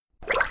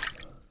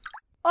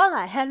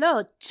Hola,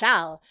 hello,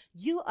 ciao.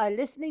 You are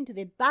listening to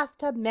the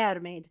Bathtub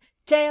Mermaid,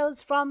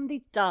 Tales from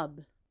the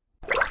Tub.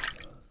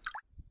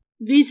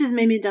 This is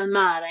Mimi Del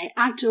Mare,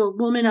 actual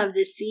woman of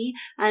the sea,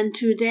 and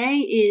today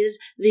is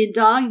the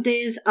Dog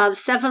Days of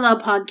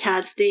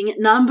Cephalopodcasting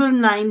number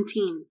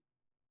 19.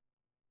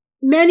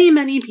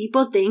 Many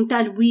people think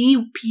that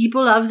we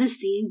people of the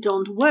sea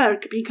don't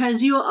work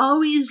because you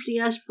always see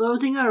us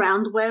floating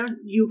around where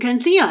you can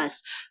see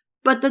us.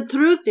 But the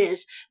truth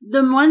is,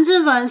 the ones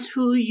of us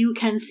who you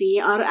can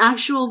see are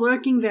actual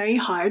working very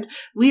hard.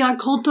 We are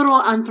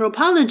cultural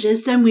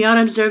anthropologists and we are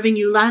observing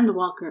you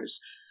landwalkers.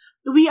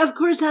 We, of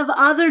course, have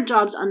other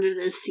jobs under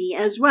the sea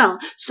as well.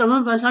 Some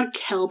of us are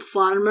kelp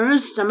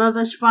farmers, some of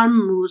us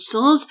farm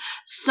mussels,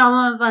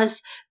 some of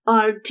us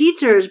are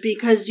teachers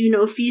because,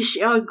 fish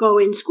go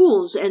in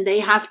schools and they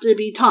have to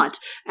be taught.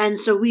 And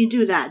so we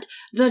do that.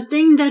 The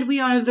thing that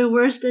we are the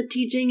worst at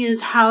teaching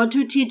is how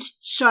to teach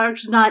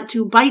sharks not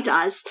to bite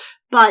us,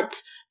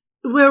 but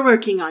we're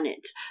working on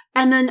it.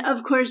 And then,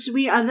 of course,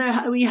 we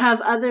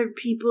have other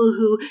people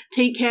who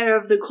take care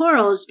of the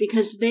corals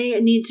because they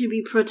need to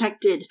be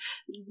protected.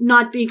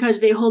 Not because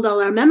they hold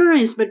all our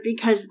memories, but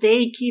because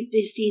they keep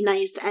the sea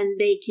nice and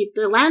they keep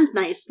the land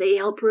nice. They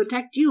help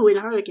protect you in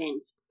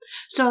hurricanes.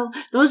 So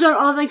those are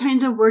all the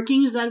kinds of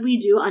workings that we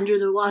do under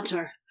the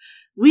water.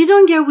 We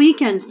don't get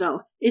weekends,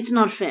 though. It's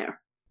not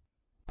fair.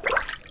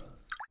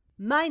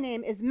 My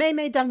name is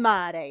Mimi Del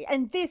Mare,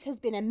 and this has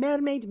been a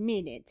Mermaid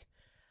Minute.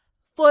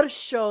 For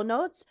show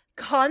notes,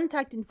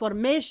 contact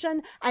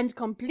information, and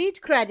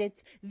complete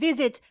credits,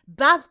 visit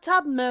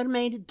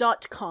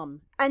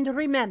bathtubmermaid.com. And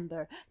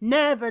remember,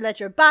 never let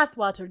your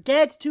bathwater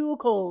get too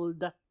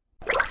cold.